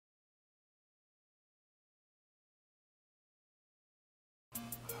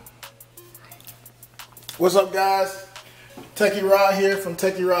What's up, guys? TechyRod here from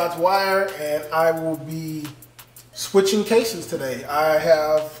TechyRod's Wire, and I will be switching cases today. I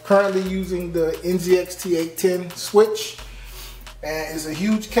have currently using the NZXT 810 switch, and it's a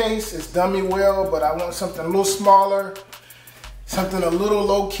huge case. It's done me well, but I want something a little smaller, something a little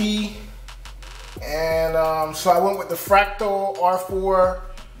low key, and so I went with the Fractal R4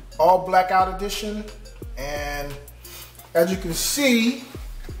 Blackout Edition, and as you can see,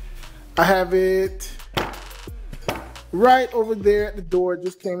 I have it right over there at the door. It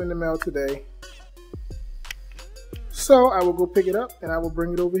just came in the mail today. So I will go pick it up and I will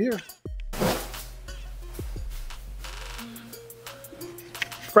bring it over here.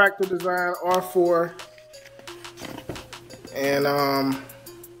 Fractal Design R4. And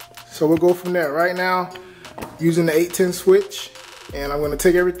so we'll go from there. Right now, using the 810 switch. And I'm going to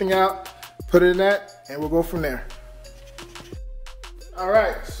take everything out, put it in that, and we'll go from there.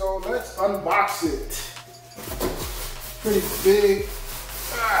 Alright, so let's unbox it. Pretty big.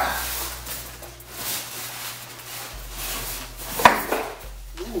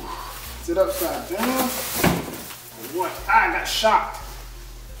 Ooh, is it upside down? Or what? I got shocked.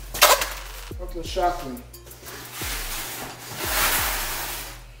 Something shocked me.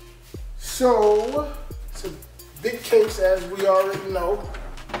 So, it's a big case, as we already know.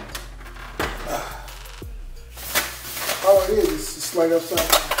 All it is it's like upside down.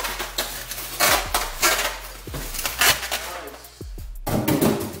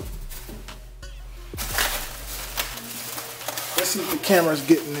 Let's see if the camera's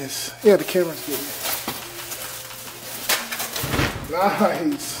getting this. Yeah, the camera's getting it.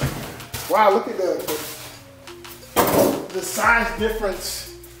 Nice. Wow, look at the size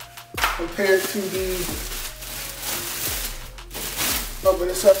difference compared to the. Oh, but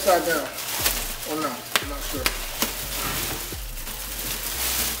it's upside down. Oh no, I'm not sure.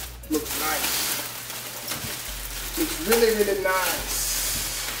 Looks nice. Looks really, really nice.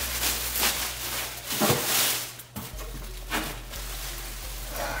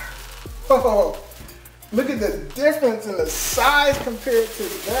 Oh, look at the difference in the size compared to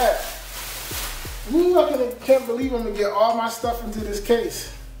that. Ooh, I can't believe I'm gonna get all my stuff into this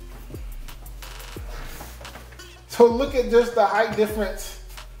case. So look at just the height difference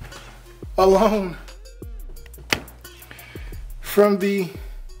alone from the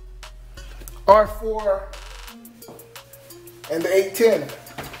R4 and the 810.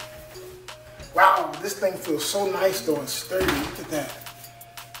 Wow, this thing feels so nice though and sturdy. Look at that.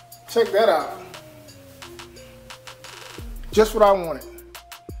 Check that out. Just what I wanted.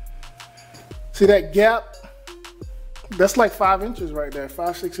 See that gap? That's like 5 inches right there,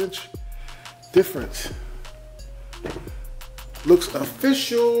 5-6 inch difference. Looks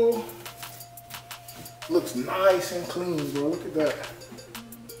official. Looks nice and clean, bro. Look at that.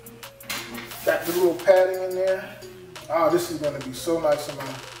 Got the little padding in there. Oh, this is gonna be so nice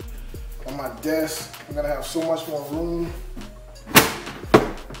on my desk. I'm gonna have so much more room.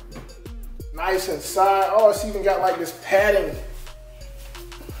 Nice inside. Oh, it's even got like this padding.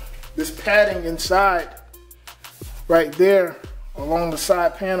 This padding inside, right there, along the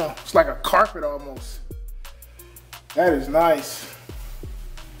side panel. It's like a carpet almost. That is nice.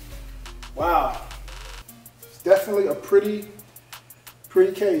 Wow. It's definitely a pretty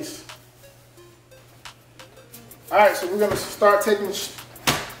case. All right, so we're gonna start taking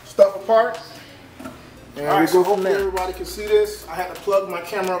stuff apart. And all right, so hopefully everybody can see this. I had to plug my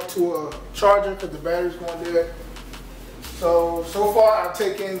camera up to a charger because the battery's going dead. So far I've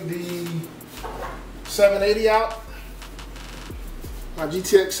taken the 780 out. My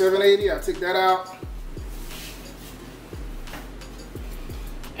GTX 780, I took that out.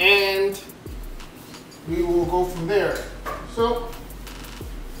 And we will go from there. So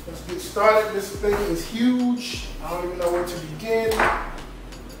let's get started. This thing is huge. I don't even know where to begin.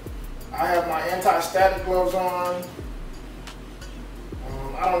 I have my anti-static gloves on.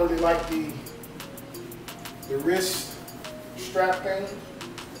 I don't really like the wrist strap thing.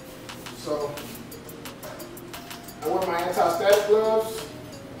 So I wear my anti-static gloves,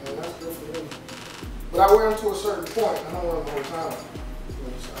 and that's good for me. But I wear them to a certain point. I don't wear them all the time.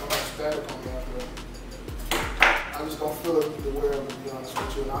 I don't have static on me after. I just don't feel the need to wear them, to be honest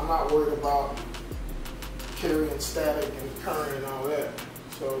with you. And I'm not worried about carrying static and current and all that.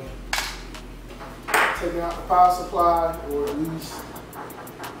 So taking out the power supply, or at least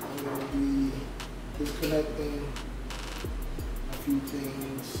I'm going to be disconnecting a few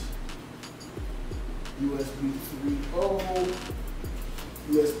things. USB 3.0,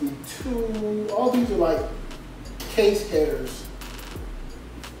 USB 2, all these are like case headers.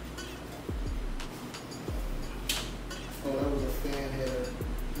 Oh, that was a fan header.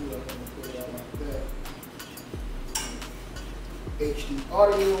 Ooh, I'm going to put it out like that.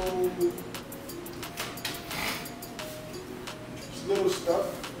 audio, just little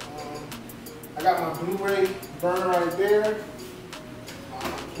stuff. I got my Blu-ray burner right there.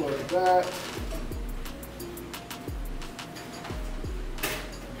 I'll plug that.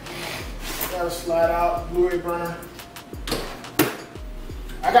 Gotta slide out Blu-ray burner.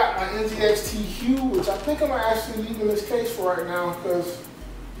 I got my NZXT Hue, which I think I'm gonna actually leave in this case for right now because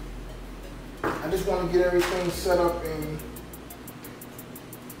I just want to get everything set up in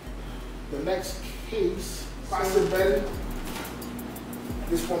the next case. Possibility. I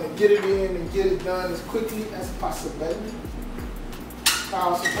just want to get it in and get it done as quickly as possible.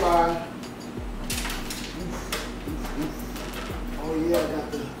 Power supply. Oh yeah, I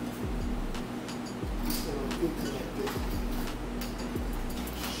got the.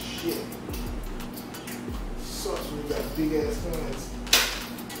 Shit. Sucks when you got big ass fans.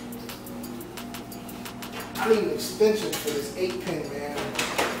 I need an extension for this 8-pin, man.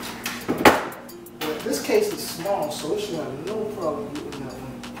 But this case is small, so it should have no problem getting that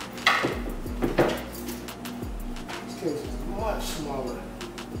one. This case is much smaller.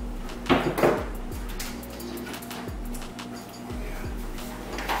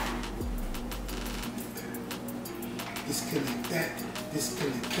 Disconnect that.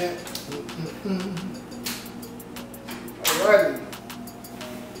 Disconnect that. Alrighty.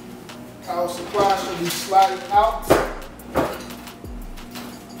 Power supply should be sliding out.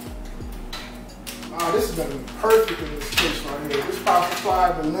 This is going to be perfect in this case right here. This power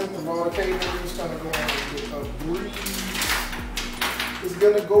supply, the length of all the cables, is going to go in with a breeze. It's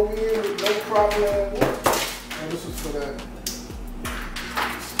going to go in with no problem. And this is for that.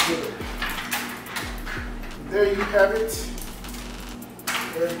 There you have it.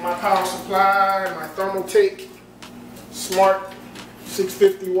 There's my power supply, my thermaltake, smart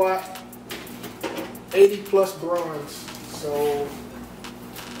 650 watt, 80 plus bronze. So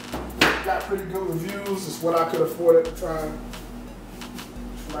got pretty good reviews. It's what I could afford at the time.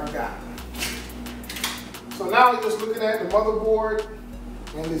 That's what I got. So now we're just looking at the motherboard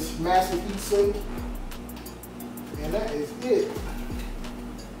and this massive heatsink, and that is it.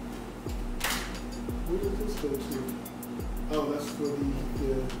 Where does this go to? Oh, that's for the.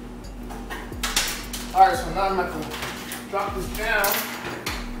 Alright, so now I'm going to drop this down.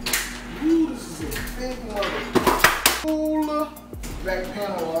 Ooh, this is a big mother. Pull the back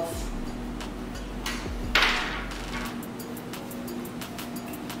panel off.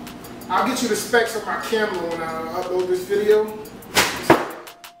 I'll get you the specs of my camera when I upload this video.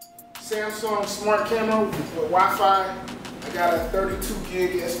 Samsung smart camera with Wi-Fi. I got a 32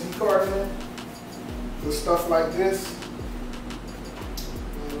 gig SD card in it for stuff like this.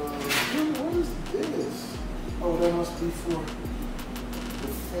 What is this? Oh, that must be for the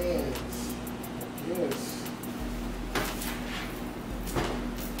fans. Yes.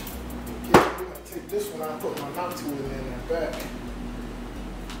 Okay, we're gonna take this one out and put my Noctua in the back.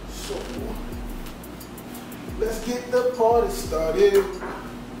 So let's get the party started. I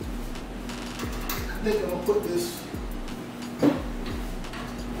think I'm gonna put this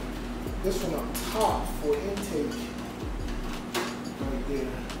one up top for intake. Right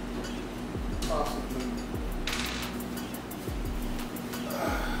there. Possibly.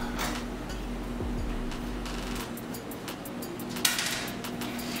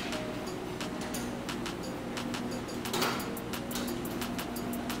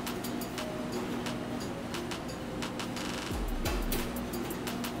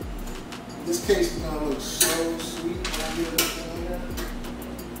 This case is gonna look so sweet when I get this in here.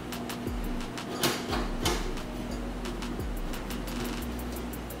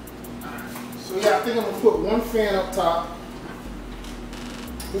 So yeah, I think I'm gonna put one fan up top.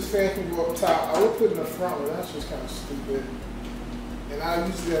 This fan can go up top. I would put it in the front, but that's just kind of stupid. And I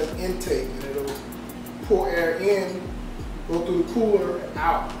use it as intake, and it'll pour air in, go through the cooler, and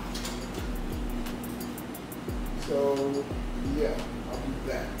out. So yeah, I'll do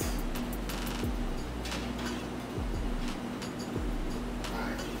that.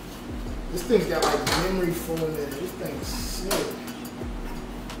 Alright. This thing's got like memory foam in it. This thing's sick.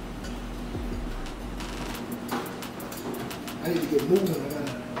 I need to get moving. I got a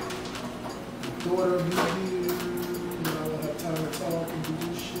daughter be here. I don't have time to talk and do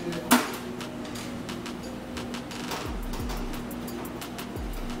this shit.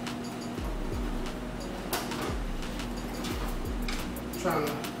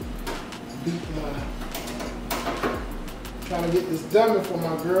 Trying to get this done before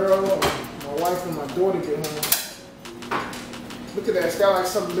my girl, my wife, and my daughter get home. Look at that. It's got like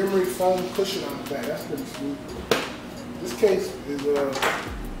some memory foam cushion on the back. That's pretty sweet. This case is, I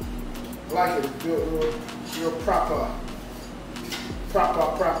like it. It's built real proper.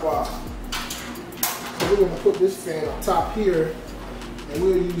 Fractal. So we're gonna put this fan on top here, and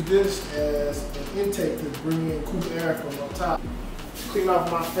we'll use this as an intake to bring in cool air from on top. Clean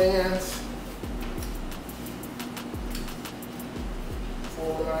off my fans.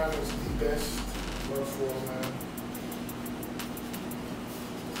 409 is the best for 409.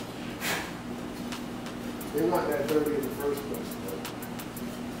 They want that dirty in the first place, but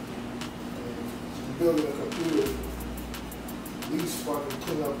building a computer, at least fucking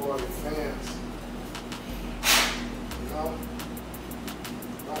clean up all your fans. You know?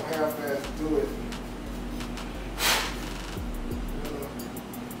 Don't half-ass do it. You know?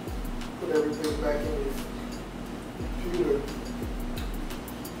 Put everything back in your computer.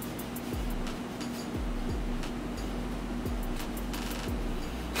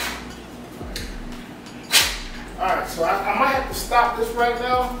 Alright, so I might have to stop this right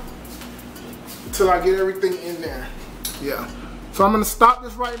now till I get everything in there. Yeah. So I'm gonna stop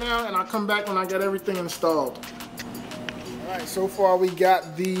this right now and I'll come back when I get everything installed. Alright, so far we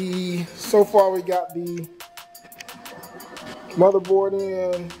got the motherboard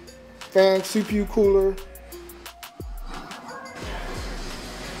in, fan, CPU cooler.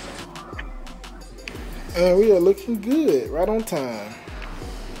 And we are looking good, right on time.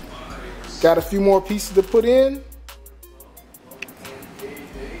 Got a few more pieces to put in,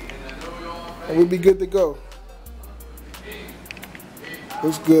 and we'll be good to go.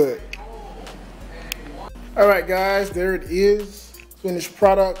 Looks good. Alright guys, there it is. Finished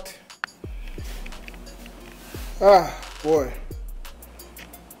product. Ah, boy.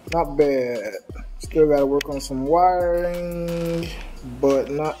 Not bad. Still gotta work on some wiring,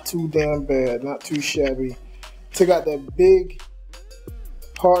 but not too damn bad, not too shabby. Took out that big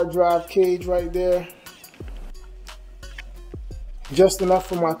hard drive cage right there. Just enough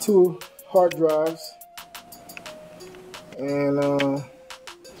for my 2 hard drives. And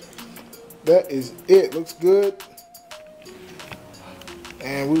that is it. Looks good.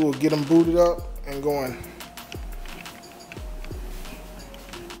 And we will get them booted up and going.